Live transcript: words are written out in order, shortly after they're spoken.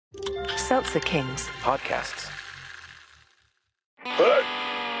Seltzer Kings podcasts. Hey,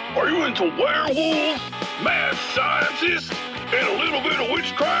 are you into werewolves, mad scientists, and a little bit of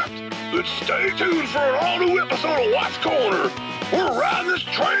witchcraft? Then stay tuned for an all-new episode of Watts Corner. We're riding this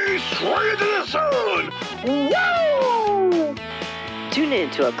train straight to the sun. Woo! Tune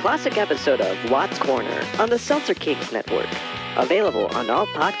in to a classic episode of Watts Corner on the Seltzer Kings Network. Available on all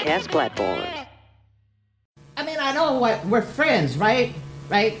podcast platforms. I mean, I know we're friends, right?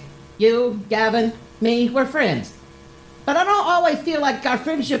 Right? You, Gavin, me, we're friends. But I don't always feel like our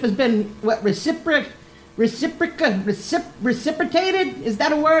friendship has been, reciprocated? Is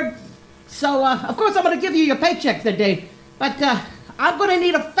that a word? So, of course I'm going to give you your paycheck today. But, I'm going to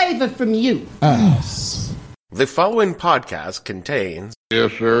need a favor from you. The following podcast contains...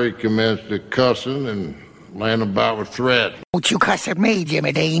 Yes, sir, he commenced to cussing and laying about with threats. Don't you cuss at me,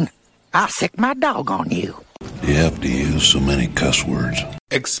 Jimmy Dean. I'll sick my dog on you. You have to use so many cuss words.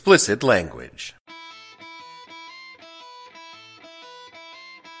 Explicit language.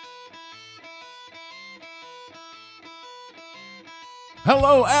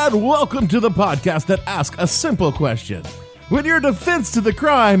 Hello and welcome to the podcast that asks a simple question. When your defense to the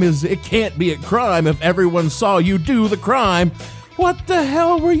crime is, it can't be a crime if everyone saw you do the crime, what the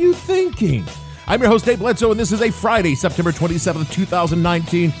hell were you thinking? I'm your host, Dave Bledsoe, and this is a Friday, September 27th,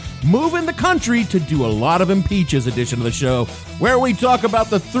 2019, moving the country to do a lot of impeaches edition of the show, where we talk about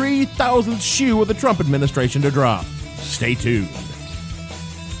the 3,000th shoe of the Trump administration to drop. Stay tuned.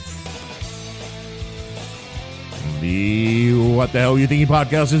 The What the Hell You Thinking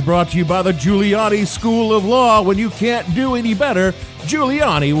podcast is brought to you by the Giuliani School of Law. When you can't do any better,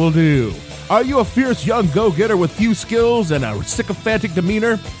 Giuliani will do. Are you a fierce young go-getter with few skills and a sycophantic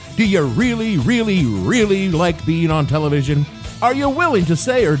demeanor? Do you really, really, really like being on television? Are you willing to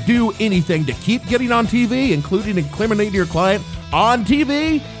say or do anything to keep getting on TV, including incriminating your client on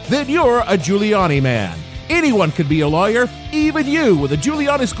TV? Then you're a Giuliani man. Anyone could be a lawyer, even you with a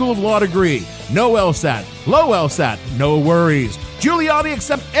Giuliani School of Law degree. No LSAT, low LSAT, no worries. Giuliani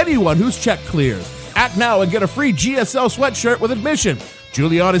accepts anyone whose check clears. Act now and get a free GSL sweatshirt with admission.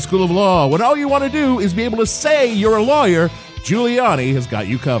 Giuliani School of Law. When all you want to do is be able to say you're a lawyer, Giuliani has got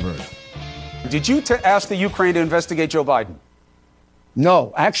you covered. Did you ask the Ukraine to investigate Joe Biden?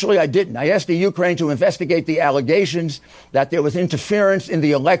 No, actually I didn't. I asked the Ukraine to investigate the allegations that there was interference in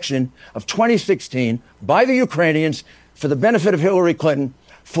the election of 2016 by the Ukrainians for the benefit of Hillary Clinton,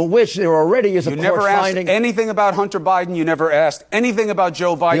 for which there already is a court finding. You never asked anything about Hunter Biden. You never asked anything about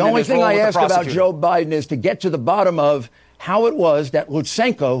Joe Biden. The only thing I asked about Joe Biden is to get to the bottom of how it was that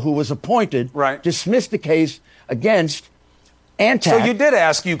Lutsenko, who was appointed, dismissed the case against Antak. So you did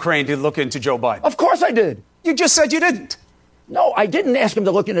ask Ukraine to look into Joe Biden? Of course I did. You just said you didn't. No, I didn't ask him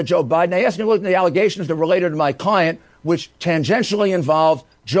to look into Joe Biden. I asked him to look into the allegations that related to my client, which tangentially involved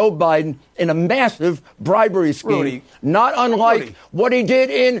Joe Biden in a massive bribery scheme, Rudy, not unlike what he did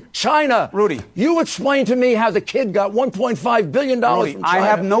in China. Rudy, you explained to me how the kid got $1.5 billion Rudy, from China. I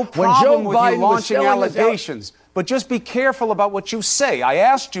have no problem with you launching allegations, but just be careful about what you say. I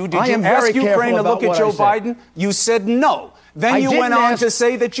asked you, did you ask Ukraine to look at Joe Biden? You said no. Then you went on to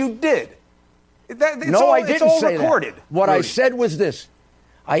say that you did. I didn't say recorded. That. What I said was this.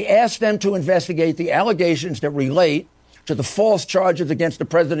 I asked them to investigate the allegations that relate to the false charges against the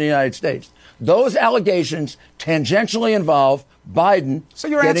President of the United States. Those allegations tangentially involve Biden. So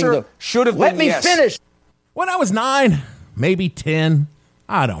your answer should have been yes. Let me finish. When I was 9, maybe 10,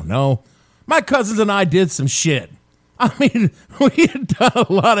 I don't know, my cousins and I did some shit. I mean, we had done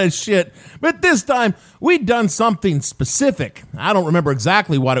a lot of shit, but this time we'd done something specific. I don't remember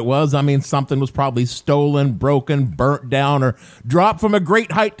exactly what it was. I mean, something was probably stolen, broken, burnt down, or dropped from a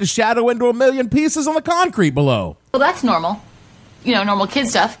great height to shadow into a million pieces on the concrete below. Well, that's normal. You know, normal kid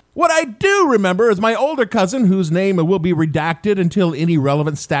stuff. What I do remember is my older cousin, whose name will be redacted until any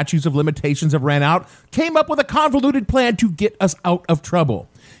relevant statutes of limitations have ran out, came up with a convoluted plan to get us out of trouble.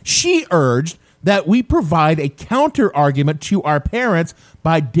 She urged that we provide a counter argument to our parents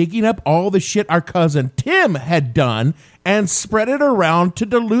by digging up all the shit our cousin Tim had done and spread it around to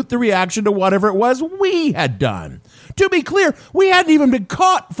dilute the reaction to whatever it was we had done. To be clear, we hadn't even been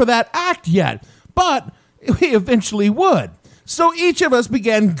caught for that act yet, but we eventually would. So each of us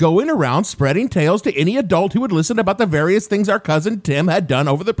began going around spreading tales to any adult who would listen about the various things our cousin Tim had done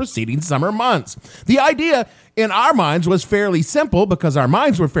over the preceding summer months. The idea in our minds was fairly simple, because our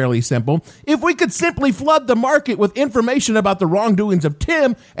minds were fairly simple. If we could simply flood the market with information about the wrongdoings of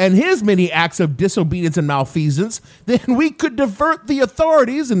Tim and his many acts of disobedience and malfeasance, then we could divert the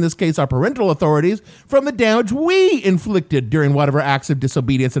authorities, in this case our parental authorities, from the damage we inflicted during whatever acts of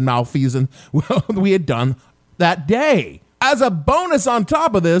disobedience and malfeasance we had done that day. As a bonus on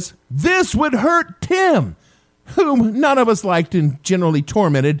top of this, this would hurt Tim, whom none of us liked and generally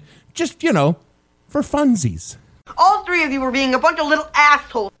tormented, just, for funsies. All three of you were being a bunch of little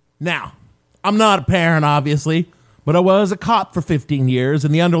assholes. Now, I'm not a parent, obviously, but I was a cop for 15 years,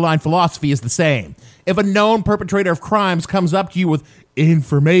 and the underlying philosophy is the same. If a known perpetrator of crimes comes up to you with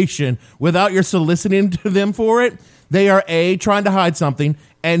information without your soliciting to them for it, they are A, trying to hide something,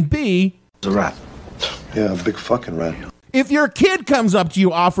 and B, it's a rat. Yeah, a big fucking rat. If your kid comes up to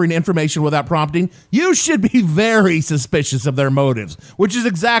you offering information without prompting, you should be very suspicious of their motives, which is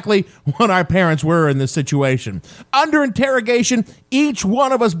exactly what our parents were in this situation. Under interrogation, each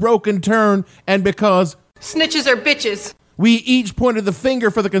one of us broke in turn, and because snitches are bitches, we each pointed the finger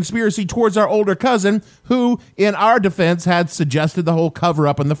for the conspiracy towards our older cousin, who, in our defense, had suggested the whole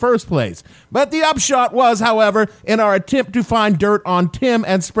cover-up in the first place. But the upshot was, however, in our attempt to find dirt on Tim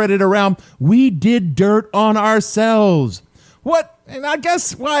and spread it around, we did dirt on ourselves. And I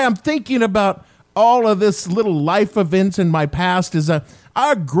guess why I'm thinking about all of this little life events in my past is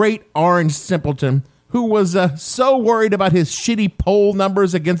our great orange simpleton, who was so worried about his shitty poll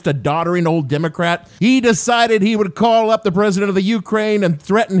numbers against a doddering old Democrat, he decided he would call up the president of the Ukraine and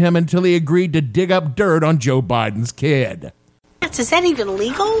threaten him until he agreed to dig up dirt on Joe Biden's kid. Is that even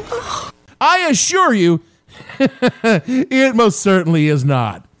legal? I assure you, it most certainly is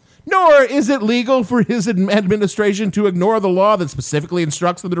not. Nor is it legal for his administration to ignore the law that specifically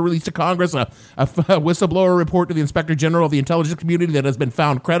instructs them to release to Congress a whistleblower report to the Inspector General of the intelligence community that has been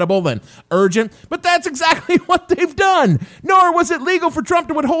found credible and urgent. But that's exactly what they've done. Nor was it legal for Trump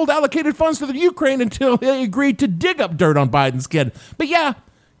to withhold allocated funds to the Ukraine until he agreed to dig up dirt on Biden's kid. But yeah,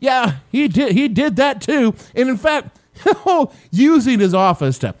 he did that too. And in fact, using his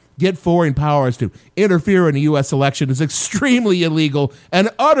office to get foreign powers to interfere in a U.S. election is extremely illegal and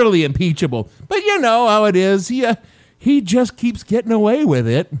utterly impeachable. But you know how it is. He just keeps getting away with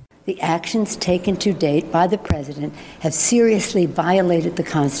it. The actions taken to date by the president have seriously violated the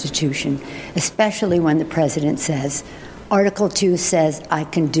Constitution, especially when the president says, Article 2 says I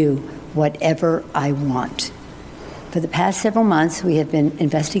can do whatever I want. For the past several months, we have been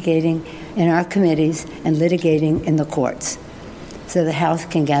investigating in our committees and litigating in the courts, so the House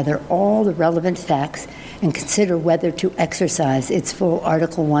can gather all the relevant facts and consider whether to exercise its full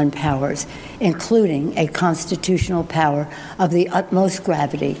Article 1 powers, including a constitutional power of the utmost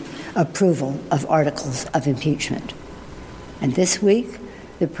gravity, approval of articles of impeachment. And this week,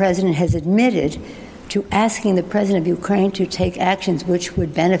 the president has admitted to asking the president of Ukraine to take actions which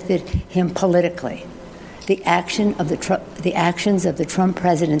would benefit him politically. The actions of the Trump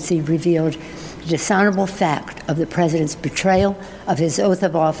presidency revealed the dishonorable fact of the president's betrayal of his oath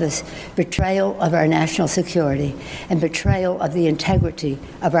of office, betrayal of our national security, and betrayal of the integrity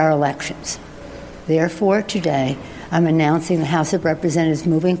of our elections. Therefore, today, I'm announcing the House of Representatives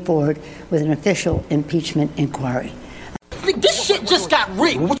moving forward with an official impeachment inquiry. This shit just got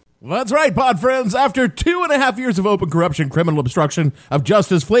rigged. Well, that's right, pod friends. After 2.5 years of open corruption, criminal obstruction of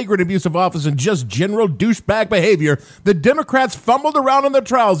justice, flagrant abuse of office, and just general douchebag behavior, the Democrats fumbled around in their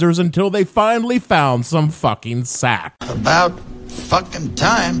trousers until they finally found some fucking sack. About fucking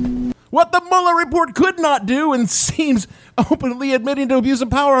time. What the Mueller report could not do, and seems openly admitting to abuse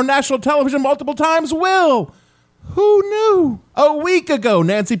of power on national television multiple times, will. Who knew? A week ago,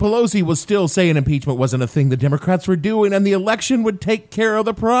 Nancy Pelosi was still saying impeachment wasn't a thing the Democrats were doing and the election would take care of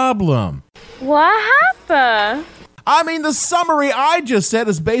the problem. What happened? I mean, the summary I just said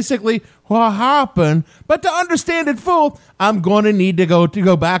is basically what happened, but to understand it full, I'm going to need to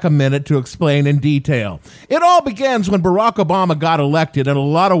go back a minute to explain in detail. It all begins when Barack Obama got elected, and a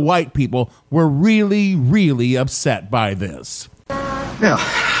lot of white people were really, really upset by this. Yeah,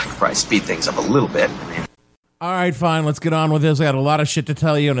 I could probably speed things up a little bit. All right, fine, let's get on with this. I got a lot of shit to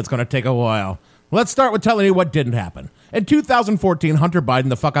tell you, and it's going to take a while. Let's start with telling you what didn't happen. In 2014, Hunter Biden,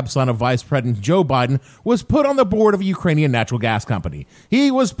 the fuck-up son of Vice President Joe Biden, was put on the board of a Ukrainian natural gas company. He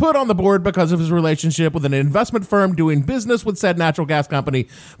was put on the board because of his relationship with an investment firm doing business with said natural gas company,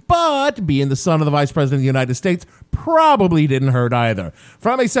 but being the son of the Vice President of the United States probably didn't hurt either.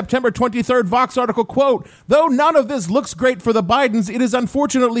 From a September 23rd Vox article, quote, though none of this looks great for the Bidens, it is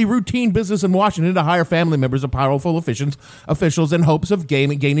unfortunately routine business in Washington to hire family members of powerful officials in hopes of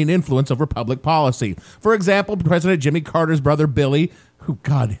gaining influence over public policy. For example, President Jimmy Carter's brother Billy, who,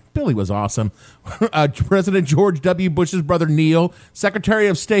 God, Billy was awesome. President George W. Bush's brother Neil, Secretary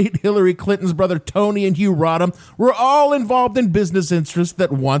of State Hillary Clinton's brother Tony, and Hugh Rodham were all involved in business interests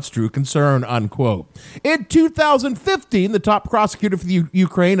that once drew concern, unquote. In 2015, the top prosecutor for the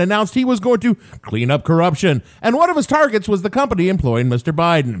Ukraine announced he was going to clean up corruption, and one of his targets was the company employing Mr.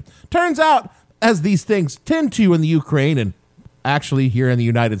 Biden. Turns out, as these things tend to in the Ukraine and actually here in the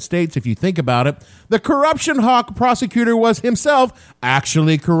United States, if you think about it, the corruption hawk prosecutor was himself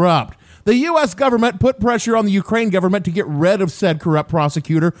actually corrupt. The U.S. government put pressure on the Ukraine government to get rid of said corrupt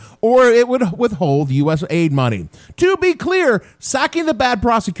prosecutor, or it would withhold U.S. aid money. To be clear, sacking the bad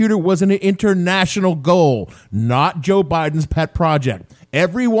prosecutor was an international goal, not Joe Biden's pet project.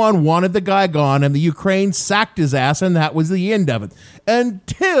 Everyone wanted the guy gone, and the Ukraine sacked his ass, and that was the end of it.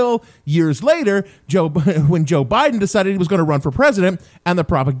 Until years later, when Joe Biden decided he was going to run for president, and the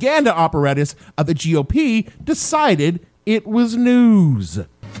propaganda apparatus of the GOP decided it was news.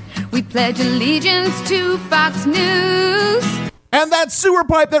 We pledge allegiance to Fox News. And that sewer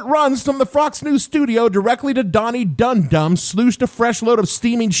pipe that runs from the Fox News studio directly to Donnie Dum-Dum slooshed a fresh load of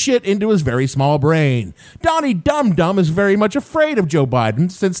steaming shit into his very small brain. Donnie Dum-Dum is very much afraid of Joe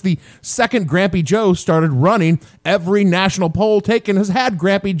Biden. Since the second Grampy Joe started running, every national poll taken has had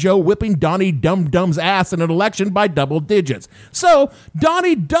Grampy Joe whipping Donnie Dum-Dum's ass in an election by double digits. So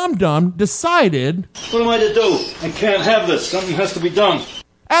Donnie Dum-Dum decided, what am I to do? I can't have this. Something has to be done.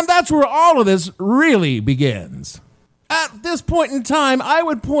 And that's where all of this really begins. At this point in time, I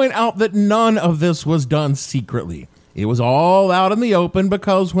would point out that none of this was done secretly. It was all out in the open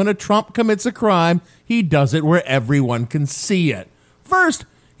because when a Trump commits a crime, he does it where everyone can see it. First,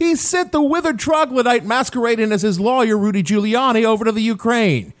 he sent the withered troglodyte masquerading as his lawyer, Rudy Giuliani, over to the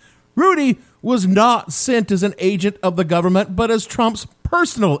Ukraine. Rudy was not sent as an agent of the government, but as Trump's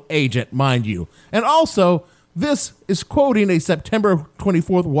personal agent, mind you. And also, this is quoting a September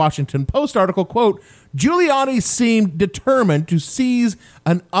 24th Washington Post article, quote, Giuliani seemed determined to seize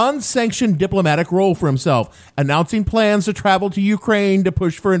an unsanctioned diplomatic role for himself, announcing plans to travel to Ukraine to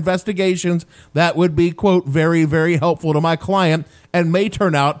push for investigations that would be, quote, very, very helpful to my client and may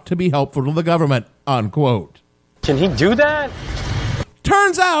turn out to be helpful to the government, unquote. Can he do that?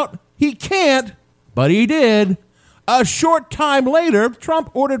 Turns out he can't, but he did. A short time later,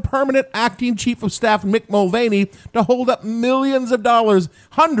 Trump ordered permanent acting chief of staff Mick Mulvaney to hold up millions of dollars,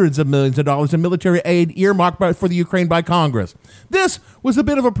 hundreds of millions of dollars in military aid earmarked for the Ukraine by Congress. This was a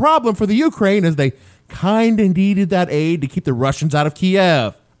bit of a problem for the Ukraine as they kind of needed that aid to keep the Russians out of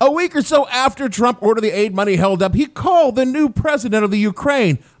Kiev. A week or so after Trump ordered the aid money held up, he called the new president of the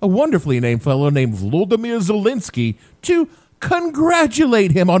Ukraine, a wonderfully named fellow named Volodymyr Zelensky, to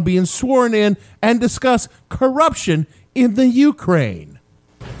congratulate him on being sworn in and discuss corruption in the Ukraine.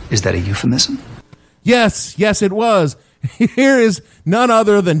 Is that a euphemism? Yes, it was. Here is none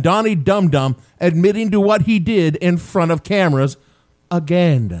other than Donnie Dum-Dum admitting to what he did in front of cameras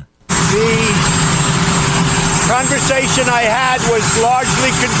again. The conversation I had was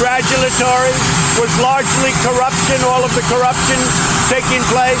largely congratulatory, was largely corruption, all of the corruption taking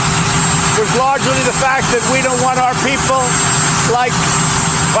place. Was largely the fact that we don't want our people, like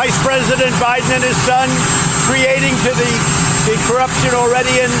Vice President Biden and his son, creating to the corruption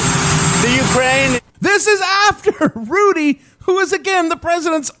already in the Ukraine. This is after Rudy, who is again the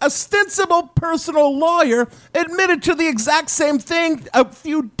president's ostensible personal lawyer, admitted to the exact same thing a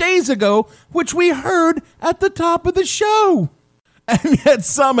few days ago, which we heard at the top of the show. And yet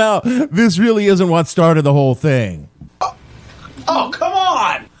somehow this really isn't what started the whole thing. Oh, come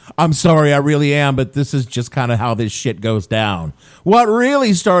on! I'm sorry, I really am, but this is just kind of how this shit goes down. What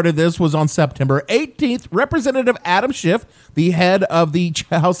really started this was on September 18th, Representative Adam Schiff, the head of the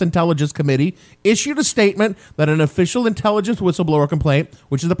House Intelligence Committee, issued a statement that an official intelligence whistleblower complaint,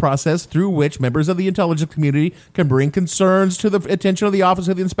 which is the process through which members of the intelligence community can bring concerns to the attention of the Office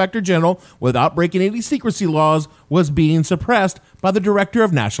of the Inspector General without breaking any secrecy laws, was being suppressed by the Director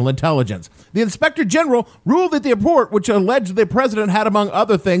of National Intelligence. The Inspector General ruled that the report, which alleged the president had, among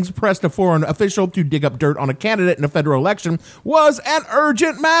other things, pressed a foreign official to dig up dirt on a candidate in a federal election, was an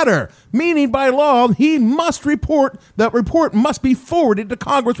urgent matter, meaning by law he must report. That report must be forwarded to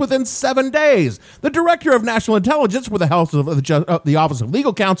Congress within 7 days. The Director of National Intelligence, with the House of the Office of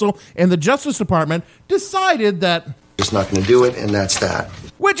Legal Counsel and the Justice Department, decided that just not going to do it, and that's that.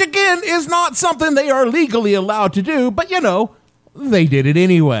 Which again is not something they are legally allowed to do, but they did it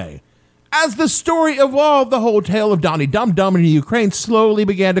anyway. As the story evolved, the whole tale of Donnie Dum-Dum in the Ukraine slowly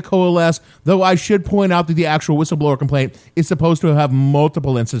began to coalesce, though I should point out that the actual whistleblower complaint is supposed to have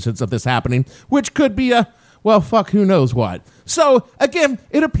multiple instances of this happening, which could be who knows what. So, again,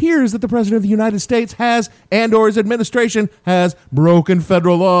 it appears that the President of the United States has, and/or his administration has, broken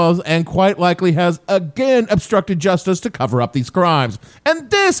federal laws and quite likely has again obstructed justice to cover up these crimes. And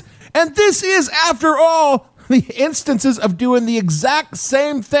this is, after all, the instances of doing the exact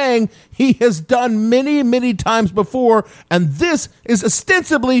same thing he has done many, many times before, and this is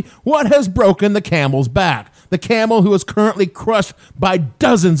ostensibly what has broken the camel's back. the camel who is currently crushed by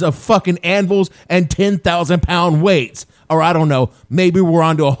dozens of fucking anvils and 10,000-pound weights. Or I don't know, maybe we're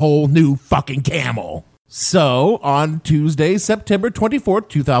onto a whole new fucking camel. So, on Tuesday, September 24th,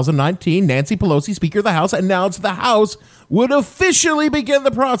 2019, Nancy Pelosi, Speaker of the House, announced the House would officially begin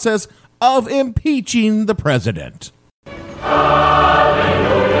the process of impeaching the president.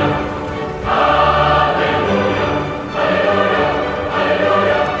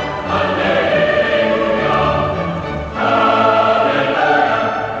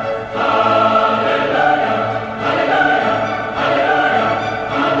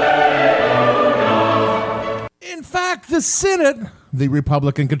 The Senate, the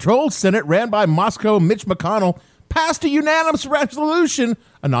Republican-controlled Senate ran by Moscow Mitch McConnell, passed a unanimous resolution,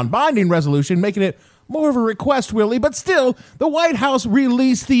 a non-binding resolution, making it more of a request, really, but still, the White House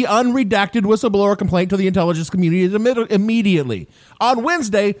released the unredacted whistleblower complaint to the intelligence community immediately. On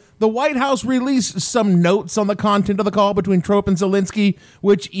Wednesday, the White House released some notes on the content of the call between Trump and Zelensky,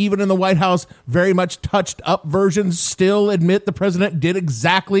 which even in the White House very much touched up versions still admit the president did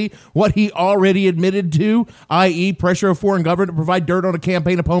exactly what he already admitted to, i.e. pressure a foreign government to provide dirt on a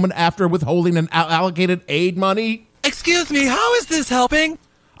campaign opponent after withholding an allocated aid money. Excuse me, how is this helping?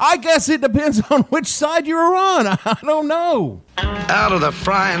 I guess it depends on which side you're on. I don't know. Out of the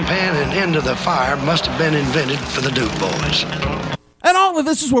frying pan and into the fire must have been invented for the Duke boys. And all of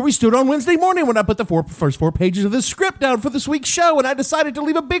this is where we stood on Wednesday morning when I put the first four pages of this script down for this week's show, and I decided to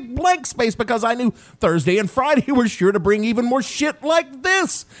leave a big blank space because I knew Thursday and Friday were sure to bring even more shit like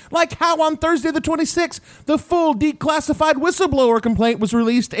this. Like how on Thursday the 26th, the full declassified whistleblower complaint was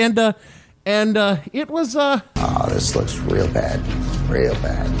released, and it was, Oh, this looks real bad. Real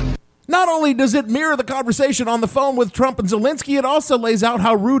bad. Not only does it mirror the conversation on the phone with Trump and Zelensky, it also lays out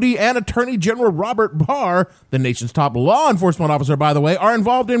how Rudy and Attorney General Robert Barr, the nation's top law enforcement officer, by the way, are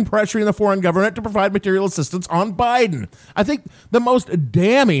involved in pressuring the foreign government to provide material assistance on Biden. I think the most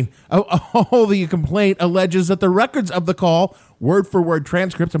damning of all the complaint alleges that the records of the call, word-for-word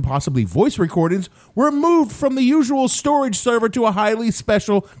transcripts and possibly voice recordings, were moved from the usual storage server to a highly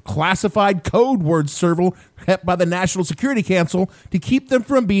special classified code word server kept by the National Security Council to keep them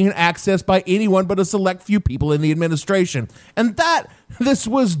from being accessed by anyone but a select few people in the administration. And that this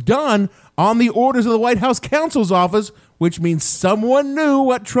was done on the orders of the White House counsel's office, which means someone knew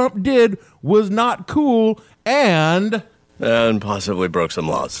what Trump did was not cool and possibly broke some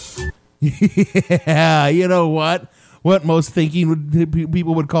laws. Yeah, you know what? What most thinking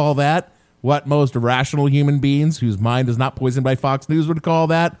people would call that? What most rational human beings whose mind is not poisoned by Fox News would call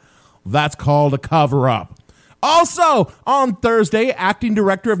that? That's called a cover-up. Also, on Thursday, Acting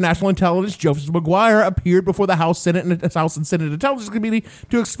Director of National Intelligence Joseph Maguire appeared before the House and Senate Intelligence Committee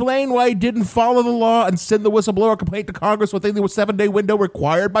to explain why he didn't follow the law and send the whistleblower complaint to Congress within the 7-day window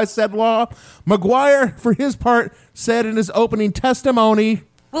required by said law. Maguire, for his part, said in his opening testimony,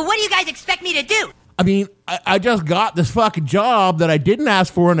 "Well, what do you guys expect me to do? I mean, I just got this fucking job that I didn't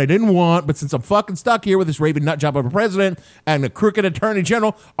ask for and I didn't want, but since I'm fucking stuck here with this raving nut job of a president and a crooked attorney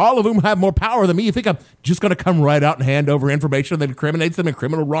general, all of whom have more power than me, you think I'm just going to come right out and hand over information that incriminates them in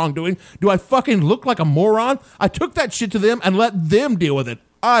criminal wrongdoing? Do I fucking look like a moron? I took that shit to them and let them deal with it."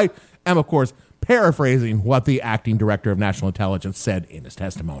 I am, of course, paraphrasing what the acting director of national intelligence said in his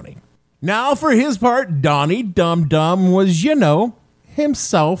testimony. Now, for his part, Donnie Dum Dum was,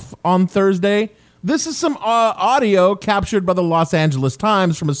 himself on Thursday. This is some audio captured by the Los Angeles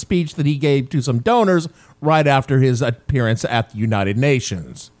Times from a speech that he gave to some donors right after his appearance at the United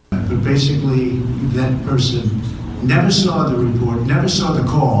Nations. But basically, that person never saw the report, never saw the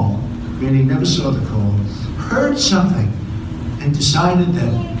call, meaning never saw the call, heard something, and decided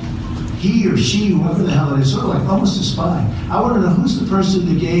that he or she, whoever the hell it is, sort of like almost a spy. I want to know who's the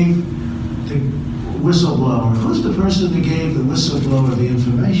person that gave the whistleblower, who's the person that gave the whistleblower the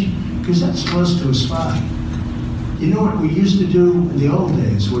information? Because that's close to a spy. You know what we used to do in the old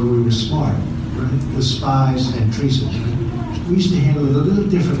days when we were smart, right? With spies and treason. We used to handle it a little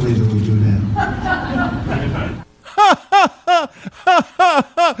differently than we do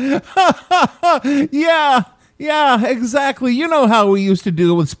now. Yeah, exactly. You know how we used to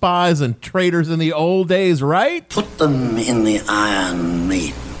do it with spies and traitors in the old days, right? Put them in the Iron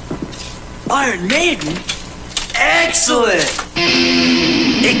Maiden. Iron Maiden? Excellent!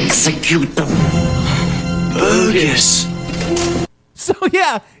 Execute them. Bogus. So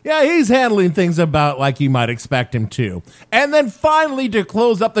yeah, he's handling things about like you might expect him to. And then finally, to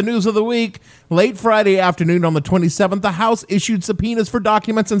close up the news of the week, late Friday afternoon on the 27th, the House issued subpoenas for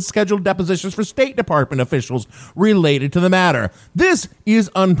documents and scheduled depositions for State Department officials related to the matter. This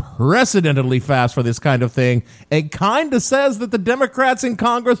is unprecedentedly fast for this kind of thing. It kind of says that the Democrats in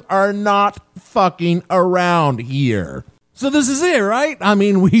Congress are not fucking around here. So this is it, right? I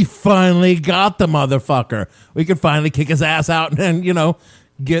mean, we finally got the motherfucker. We can finally kick his ass out and,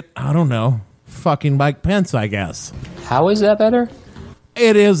 get, I don't know, fucking Mike Pence, I guess. How is that better?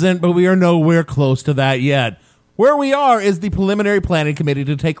 It isn't, but we are nowhere close to that yet. Where we are is the preliminary planning committee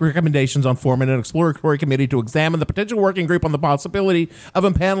to take recommendations on forming an exploratory committee to examine the potential working group on the possibility of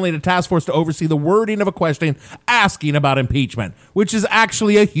impaneling a task force to oversee the wording of a question asking about impeachment, which is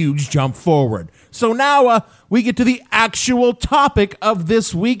actually a huge jump forward. So now we get to the actual topic of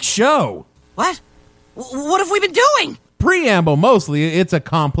this week's show. What? What have we been doing? Preamble, mostly. It's a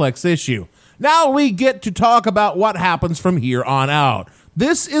complex issue. Now we get to talk about what happens from here on out.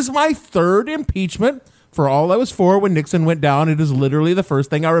 This is my third impeachment. For all I was for when Nixon went down, it is literally the first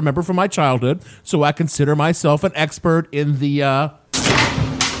thing I remember from my childhood, so I consider myself an expert in the,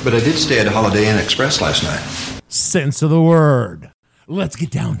 But I did stay at Holiday Inn Express last night. Sense of the word. Let's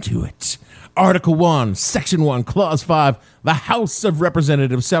get down to it. Article 1, Section 1, Clause 5, the House of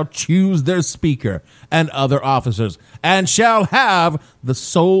Representatives shall choose their Speaker and other officers, and shall have the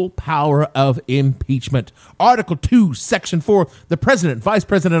sole power of impeachment. Article 2, Section 4, the President, Vice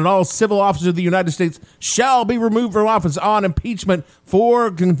President, and all civil officers of the United States shall be removed from office on impeachment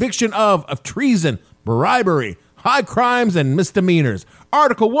for conviction of treason, bribery, high crimes, and misdemeanors.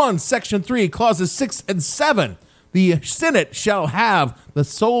 Article 1, Section 3, Clauses 6 and 7. The Senate shall have the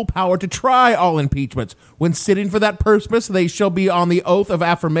sole power to try all impeachments. When sitting for that purpose, they shall be on the oath of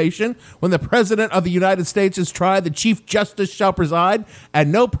affirmation. When the President of the United States is tried, the Chief Justice shall preside,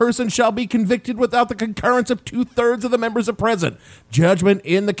 and no person shall be convicted without the concurrence of 2/3 of the members of present. Judgment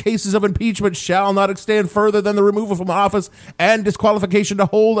in the cases of impeachment shall not extend further than the removal from office and disqualification to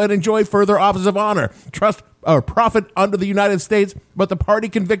hold and enjoy further office of honor, trust, or profit under the United States, but the party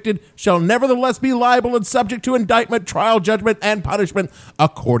convicted shall nevertheless be liable and subject to indictment, trial, judgment, and punishment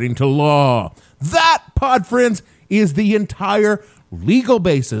according to law. That, pod friends, is the entire legal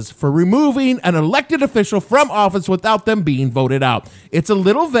basis for removing an elected official from office without them being voted out. It's a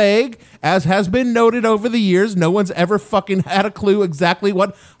little vague, as has been noted over the years. No one's ever fucking had a clue exactly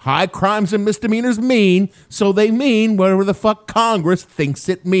what high crimes and misdemeanors mean, so they mean whatever the fuck Congress thinks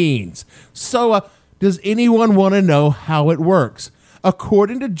it means. So, does anyone want to know how it works?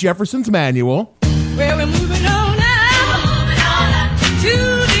 According to Jefferson's manual, Well, we're moving on now to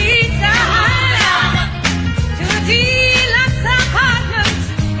the side, to the deluxe apartments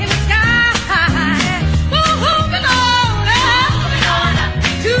in the sky. Moving on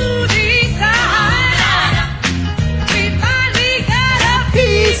to the side. We finally got a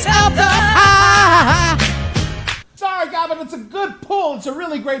piece of the pie. Sorry, Gavin, it's a good pull. It's a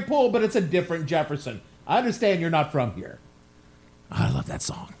really great pull, but it's a different Jefferson. I understand you're not from here. I love that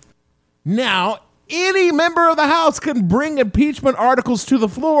song. Now, any member of the House can bring impeachment articles to the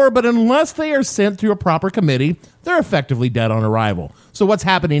floor, but unless they are sent through a proper committee, they're effectively dead on arrival. So what's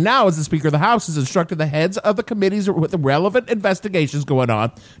happening now is the Speaker of the House has instructed the heads of the committees with the relevant investigations going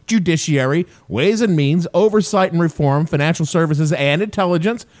on, Judiciary, Ways and Means, Oversight and Reform, Financial Services, and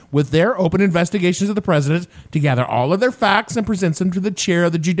Intelligence, with their open investigations of the President, to gather all of their facts and present them to the chair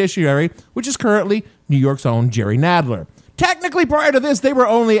of the Judiciary, which is currently New York's own Jerry Nadler. Technically, prior to this, they were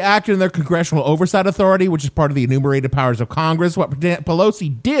only acting in their congressional oversight authority, which is part of the enumerated powers of Congress. What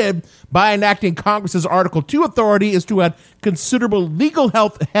Pelosi did by enacting Congress's Article 2 authority is to add considerable legal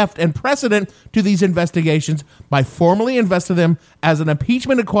heft and precedent to these investigations by formally investing them as an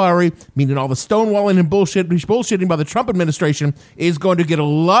impeachment inquiry, meaning all the stonewalling and bullshitting by the Trump administration is going to get a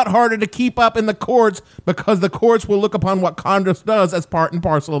lot harder to keep up in the courts, because the courts will look upon what Congress does as part and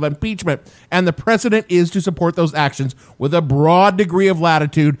parcel of impeachment. And the precedent is to support those actions with a broad degree of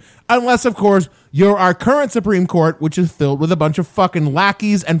latitude, unless, of course, you're our current Supreme Court, which is filled with a bunch of fucking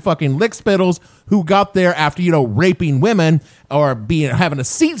lackeys and fucking lickspittles who got there after, raping women or having a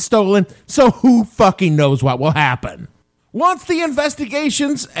seat stolen. So who fucking knows what will happen? Once the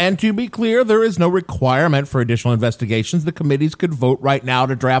investigations, and to be clear, there is no requirement for additional investigations, the committees could vote right now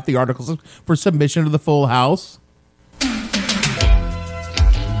to draft the articles for submission to the full House.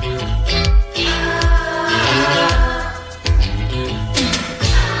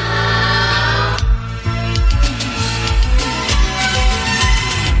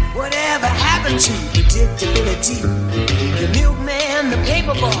 To predictability, the milkman, the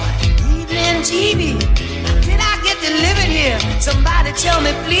paperboy, evening TV. Did I get delivered here? Somebody tell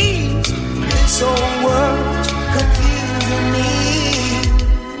me, please. This whole world confusing me.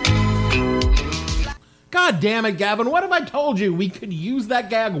 God damn it, Gavin! What have I told you? We could use that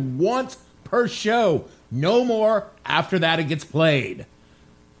gag once per show. No more. After that, it gets played.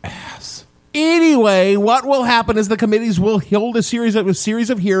 Ass. Anyway, what will happen is the committees will hold a series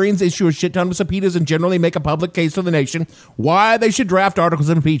of hearings, issue a shit ton of subpoenas, and generally make a public case to the nation why they should draft articles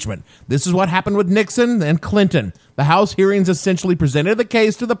of impeachment. This is what happened with Nixon and Clinton. The House hearings essentially presented the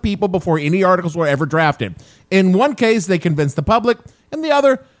case to the people before any articles were ever drafted. In one case, they convinced the public. In the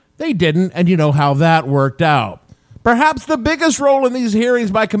other, they didn't, and you know how that worked out. Perhaps the biggest role in these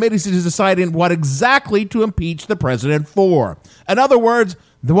hearings by committees is deciding what exactly to impeach the president for. In other words,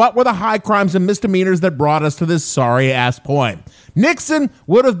 what were the high crimes and misdemeanors that brought us to this sorry-ass point? Nixon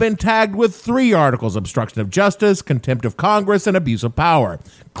would have been tagged with 3 articles: obstruction of justice, contempt of Congress, and abuse of power.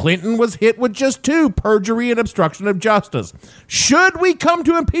 Clinton was hit with just 2, perjury and obstruction of justice. Should we come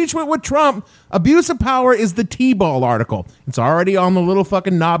to impeachment with Trump, abuse of power is the T-ball article. It's already on the little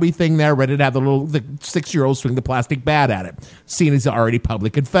fucking knobby thing there, ready to have the 6-year-old swing the plastic bat at it. Seeing he's already publicly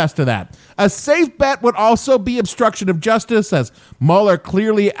confessed to that. A safe bet would also be obstruction of justice, as Mueller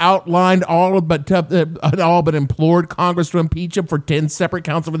clearly outlined all but implored Congress to impeach him for 10 separate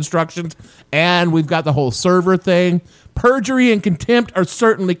counts of instructions. And we've got the whole server thing. Perjury and contempt are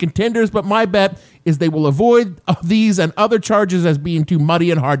certainly contenders, but my bet is they will avoid these and other charges as being too muddy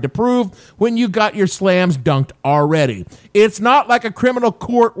and hard to prove when you got your slams dunked already. It's not like a criminal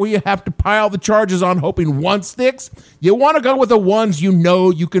court where you have to pile the charges on hoping one sticks. You want to go with the ones you know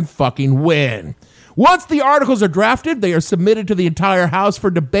you can fucking win. Once the articles are drafted, they are submitted to the entire House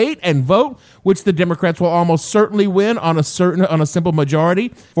for debate and vote, which the Democrats will almost certainly win on a simple majority.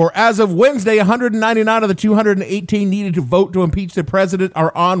 For as of Wednesday, 199 of the 218 needed to vote to impeach the president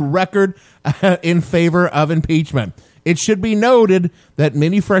are on record in favor of impeachment. It should be noted that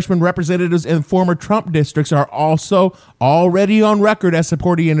many freshman representatives in former Trump districts are also already on record as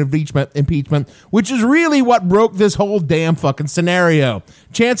supporting an impeachment, which is really what broke this whole damn fucking scenario.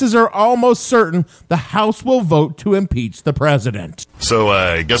 Chances are almost certain the House will vote to impeach the president. So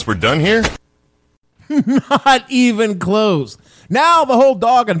I guess we're done here? Not even close. Now the whole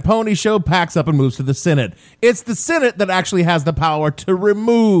dog and pony show packs up and moves to the Senate. It's the Senate that actually has the power to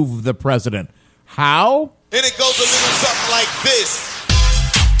remove the president. How? And it goes a little something like this.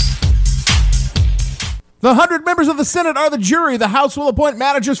 The 100 members of the Senate are the jury. The House will appoint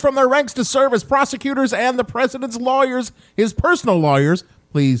managers from their ranks to serve as prosecutors, and the president's lawyers, his personal lawyers,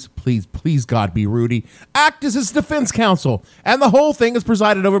 please, God, be Rudy, act as his defense counsel. And the whole thing is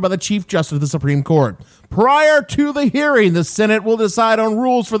presided over by the Chief Justice of the Supreme Court. Prior to the hearing, the Senate will decide on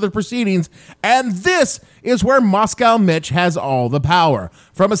rules for the proceedings, and this is where Moscow Mitch has all the power.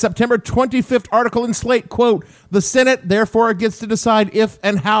 From a September 25th article in Slate, quote, "The Senate therefore gets to decide if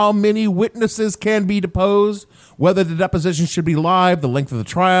and how many witnesses can be deposed, whether the deposition should be live, the length of the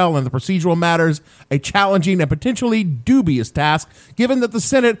trial, and the procedural matters, a challenging and potentially dubious task, given that the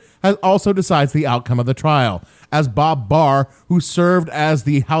Senate has also decides the outcome of the trial." As Bob Barr, who served as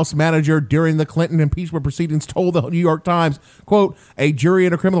the House manager during the Clinton impeachment proceedings, told the New York Times, quote, "A jury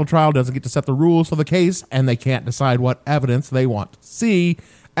in a criminal trial doesn't get to set the rules for the case, and they can't decide what evidence they want to see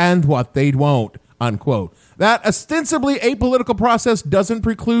and what they won't," unquote. That ostensibly apolitical process doesn't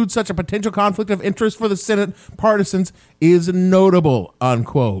preclude such a potential conflict of interest for the Senate partisans is notable,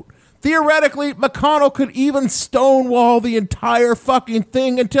 unquote. Theoretically, McConnell could even stonewall the entire fucking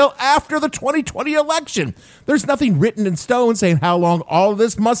thing until after the 2020 election. There's nothing written in stone saying how long all of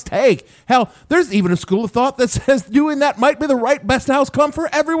this must take. Hell, there's even a school of thought that says doing that might be the best outcome for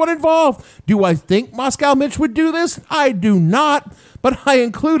everyone involved. Do I think Moscow Mitch would do this? I do not, but I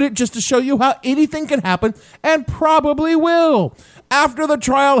include it just to show you how anything can happen and probably will. After the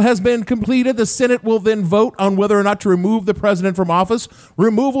trial has been completed, the Senate will then vote on whether or not to remove the president from office.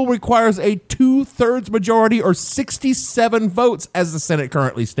 Removal requires a 2/3 majority or 67 votes as the Senate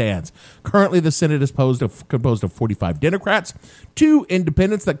currently stands. Currently, the Senate is composed of 45 Democrats, 2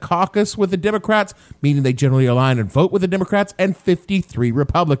 independents that caucus with the Democrats, meaning they generally align and vote with the Democrats, and 53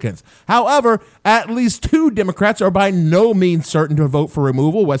 Republicans. However, at least 2 Democrats are by no means certain to vote for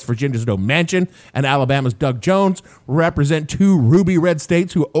removal. West Virginia's Joe Manchin and Alabama's Doug Jones represent 2 ruby red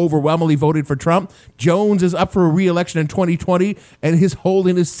states who overwhelmingly voted for Trump. Jones is up for a re-election in 2020, and his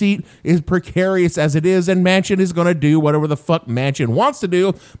holding his seat is precarious as it is, and Manchin is going to do whatever the fuck Manchin wants to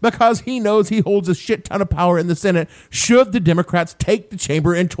do because he knows he holds a shit ton of power in the Senate should the Democrats take the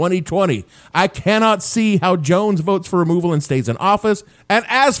chamber in 2020. I cannot see how Jones votes for removal and stays in office. And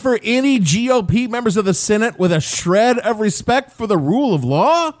as for any GOP members of the Senate with a shred of respect for the rule of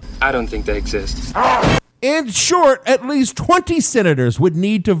law, I don't think they exist. In short, at least 20 senators would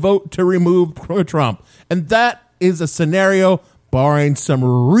need to vote to remove Trump. And that is a scenario, barring some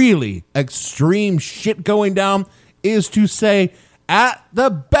really extreme shit going down, is to say, at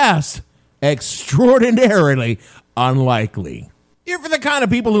the best, extraordinarily unlikely. For the kind of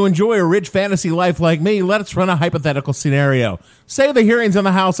people who enjoy a rich fantasy life like me, let's run a hypothetical scenario. Say the hearings in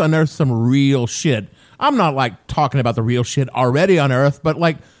the House unearth some real shit. I'm not like talking about the real shit already unearthed, but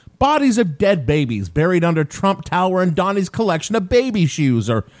like bodies of dead babies buried under Trump Tower and Donnie's collection of baby shoes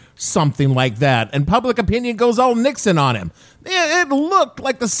or something like that. And public opinion goes all Nixon on him. It looked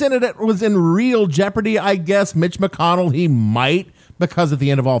like the Senate was in real jeopardy. I guess Mitch McConnell, he might, because at the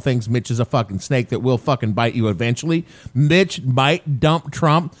end of all things, Mitch is a fucking snake that will fucking bite you eventually. Mitch might dump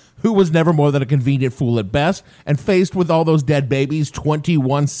Trump, who was never more than a convenient fool at best, and faced with all those dead babies,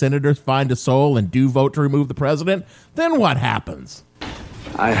 21 senators find a soul and do vote to remove the president. Then what happens?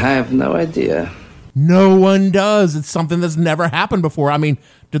 I have no idea. No one does. It's something that's never happened before. I mean,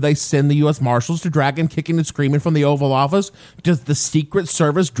 do they send the U.S. Marshals to drag him kicking and screaming from the Oval Office? Does the Secret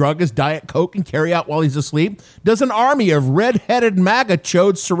Service drug his Diet Coke and carry out while he's asleep? Does an army of red-headed MAGA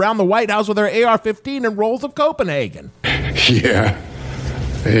chodes surround the White House with their AR-15 and rolls of Copenhagen? Yeah,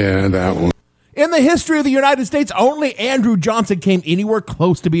 that one. In the history of the United States, only Andrew Johnson came anywhere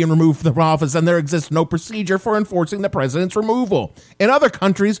close to being removed from office, and there exists no procedure for enforcing the president's removal. In other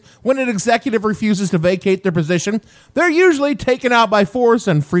countries, when an executive refuses to vacate their position, they're usually taken out by force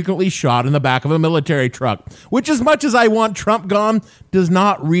and frequently shot in the back of a military truck, which, as much as I want Trump gone, does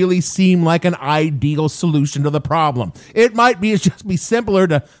not really seem like an ideal solution to the problem. It might just be simpler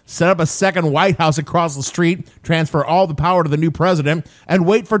to set up a second White House across the street, transfer all the power to the new president, and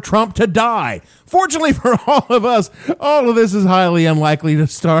wait for Trump to die. Fortunately for all of us, all of this is highly unlikely to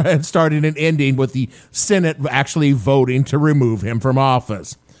starting and ending with the Senate actually voting to remove him from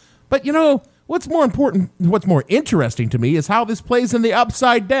office. But you know, what's more interesting to me is how this plays in the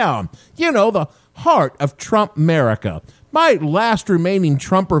upside down. You know, the heart of Trump America. My last remaining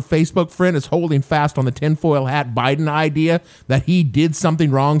Trumper Facebook friend is holding fast on the tinfoil hat Biden idea that he did something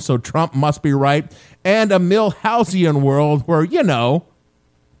wrong, so Trump must be right, and a Milhousian world where, you know,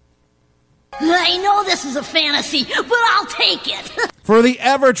 I know this is a fantasy, but I'll take it. For the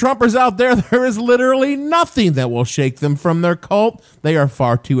ever-Trumpers out there, there is literally nothing that will shake them from their cult. They are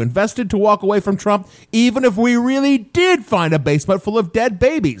far too invested to walk away from Trump, even if we really did find a basement full of dead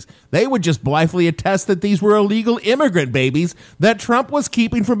babies. They would just blithely attest that these were illegal immigrant babies that Trump was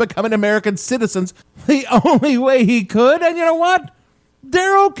keeping from becoming American citizens the only way he could. And you know what?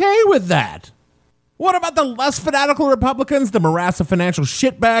 They're okay with that. What about the less fanatical Republicans, the morass of financial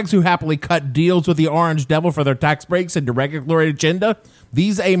shitbags who happily cut deals with the orange devil for their tax breaks and deregulatory agenda?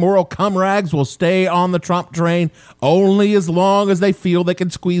 These amoral cumrags will stay on the Trump train only as long as they feel they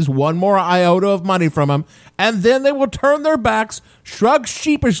can squeeze one more iota of money from him, and then they will turn their backs, shrug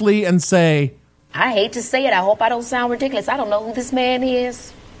sheepishly, and say, I hate to say it, I hope I don't sound ridiculous. I don't know who this man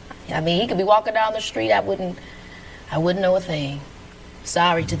is. I mean, he could be walking down the street, I wouldn't know a thing.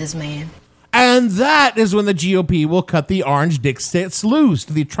 Sorry to this man. And that is when the GOP will cut the orange dick sticks loose.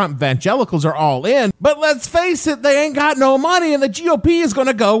 The Trump evangelicals are all in, but let's face it, they ain't got no money, and the GOP is going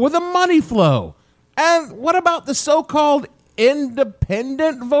to go with the money flow. And what about the so-called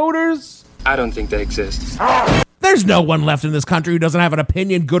independent voters? I don't think they exist. There's no one left in this country who doesn't have an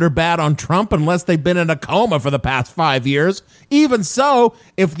opinion, good or bad, on Trump unless they've been in a coma for the past 5 years. Even so,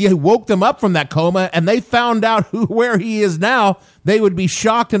 if you woke them up from that coma and they found out where he is now, they would be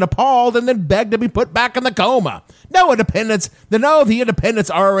shocked and appalled and then beg to be put back in the coma. No independents. The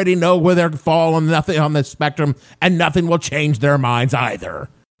independents already know where they fall on nothing on the spectrum, and nothing will change their minds either.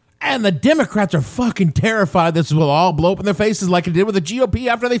 And the Democrats are fucking terrified this will all blow up in their faces like it did with the GOP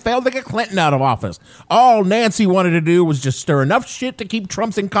after they failed to get Clinton out of office. All Nancy wanted to do was just stir enough shit to keep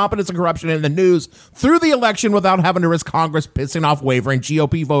Trump's incompetence and corruption in the news through the election without having to risk Congress pissing off wavering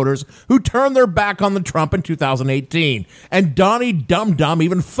GOP voters who turned their back on the Trump in 2018. And Donnie Dum Dum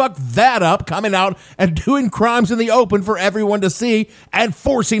even fucked that up, coming out and doing crimes in the open for everyone to see and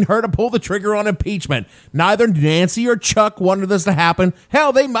forcing her to pull the trigger on impeachment. Neither Nancy or Chuck wanted this to happen.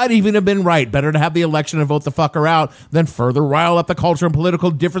 Hell, they might even have been right. Better to have the election and vote the fucker out than further rile up the culture and political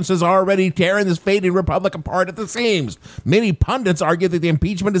differences already tearing this fading republic apart at the seams. Many pundits argue that the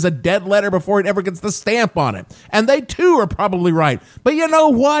impeachment is a dead letter before it ever gets the stamp on it. And they too are probably right. But you know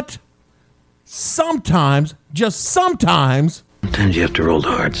what? Sometimes, just sometimes you have to roll the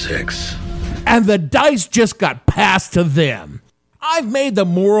hard six. And the dice just got passed to them. I've made the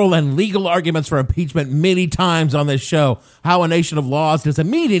moral and legal arguments for impeachment many times on this show. How a nation of laws doesn't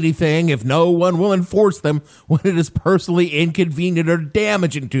mean anything if no one will enforce them when it is personally inconvenient or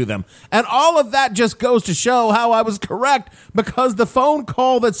damaging to them. And all of that just goes to show how I was correct, because the phone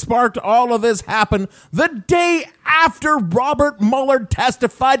call that sparked all of this happened the day after Robert Mueller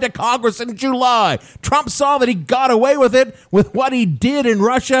testified to Congress in July. Trump saw that he got away with it with what he did in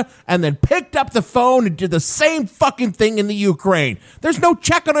Russia and then picked up the phone and did the same fucking thing in the Ukraine. There's no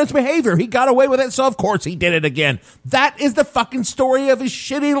check on his behavior. He got away with it, so of course he did it again. That is the fucking story of his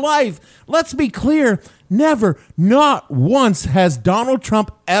shitty life. Let's be clear. Never, not once has Donald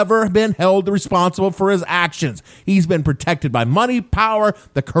Trump ever been held responsible for his actions. He's been protected by money, power,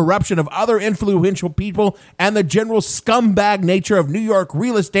 the corruption of other influential people, and the general scumbag nature of New York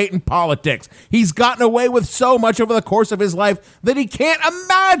real estate and politics. He's gotten away with so much over the course of his life that he can't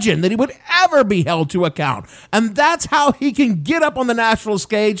imagine that he would ever be held to account. And that's how he can get up on the national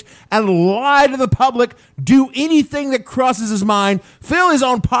stage and lie to the public, do anything that crosses his mind, fill his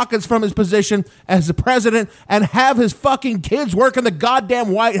own pockets from his position as the president, and have his fucking kids work in the goddamn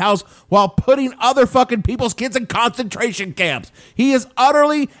White House while putting other fucking people's kids in concentration camps. He is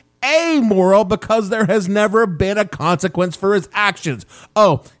utterly amoral because there has never been a consequence for his actions.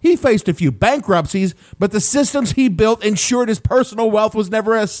 Oh, he faced a few bankruptcies, but the systems he built ensured his personal wealth was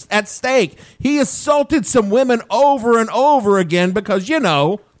never at stake. He assaulted some women over and over again because, you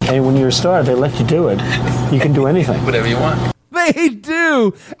know... Hey, when you're a star, they let you do it. You can do anything. Whatever you want. They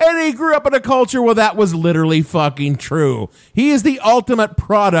do. And he grew up in a culture where that was literally fucking true. He is the ultimate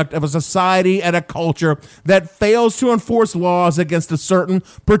product of a society and a culture that fails to enforce laws against a certain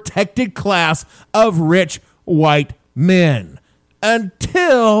protected class of rich white men.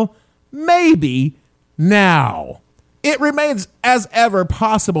 Until maybe now. It remains as ever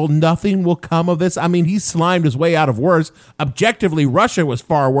possible nothing will come of this. I mean, he slimed his way out of worse. Objectively, Russia was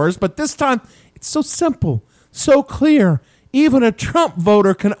far worse, but this time it's so simple, so clear. Even a Trump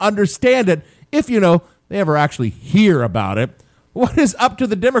voter can understand it if, you know, they ever actually hear about it. What is up to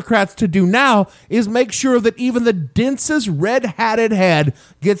the Democrats to do now is make sure that even the densest red-hatted head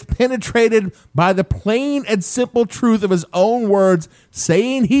gets penetrated by the plain and simple truth of his own words,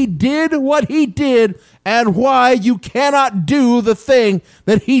 saying he did what he did and why you cannot do the thing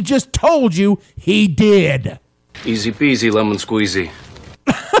that he just told you he did. Easy peasy, lemon squeezy.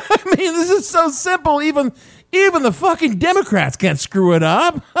 I mean, this is so simple. Even the fucking Democrats can't screw it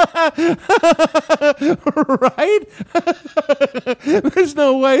up. Right? There's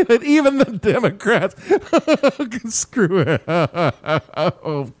no way that even the Democrats can screw it up.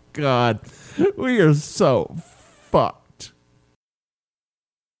 Oh, God. We are so fucked.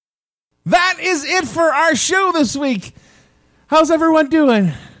 That is it for our show this week. How's everyone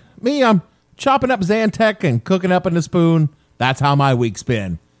doing? Me, I'm chopping up Zantac and cooking up in the spoon. That's how my week's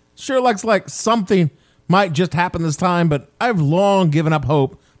been. Sure looks like something might just happen this time, but I've long given up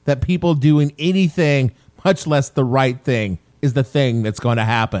hope that people doing anything, much less the right thing, is the thing that's going to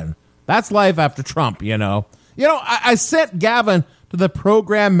happen. That's life after Trump, you know. I sent Gavin to the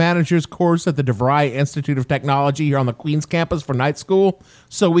program manager's course at the DeVry Institute of Technology here on the Queens campus for night school,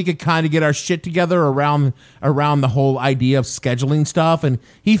 so we could kind of get our shit together around the whole idea of scheduling stuff. And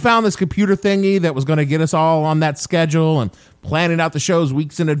he found this computer thingy that was going to get us all on that schedule and planning out the shows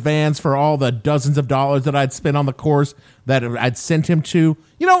weeks in advance for all the dozens of dollars that I'd spent on the course that I'd sent him to.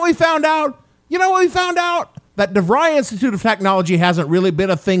 You know what we found out? That DeVry Institute of Technology hasn't really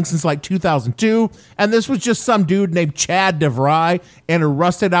been a thing since like 2002, and this was just some dude named Chad DeVry in a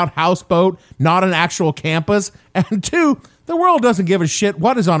rusted-out houseboat, not an actual campus. And two, the world doesn't give a shit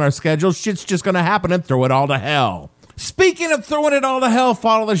what is on our schedule. Shit's just going to happen and throw it all to hell. Speaking of throwing it all to hell,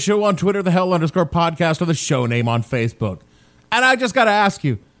 follow the show on Twitter, _podcast, or the show name on Facebook. And I just got to ask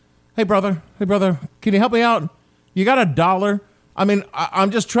you, hey, brother, can you help me out? You got $1? I mean,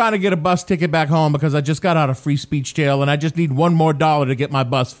 I'm just trying to get a bus ticket back home because I just got out of free speech jail and I just need $1 more to get my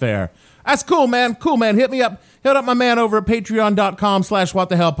bus fare. That's cool, man. Hit me up. Hit up my man over at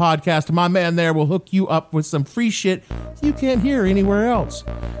patreon.com/whatthehellpodcast. And my man there will hook you up with some free shit you can't hear anywhere else.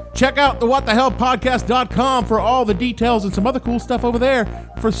 Check out the whatthehellpodcast.com for all the details and some other cool stuff over there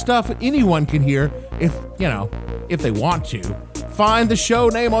for stuff anyone can hear if they want to. Find the show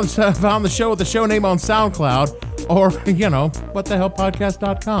name with the show name on SoundCloud or,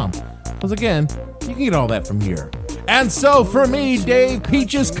 whatthehellpodcast.com. Because again, you can get all that from here. And so for me, Dave,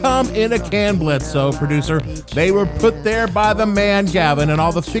 peaches come in a can, Bledsoe, producer. They were put there by the man Gavin and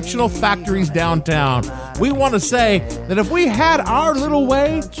all the fictional factories downtown. We want to say that if we had our little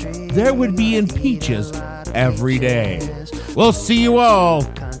way, there would be in peaches every day. We'll see you all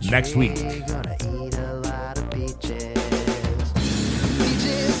next week.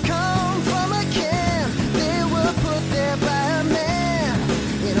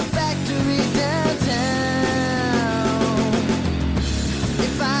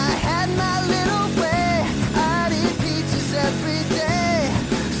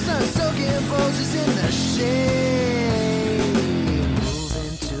 Roses in the shade.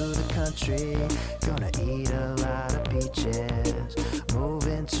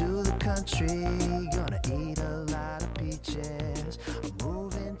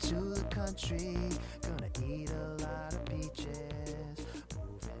 country, gonna eat a lot of peaches.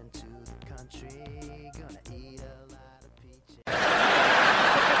 Moving to the country, gonna eat a lot of peaches.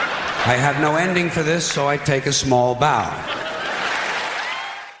 I have no ending for this, so I take a small bow.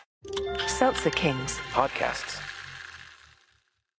 Seltzer Kings podcasts.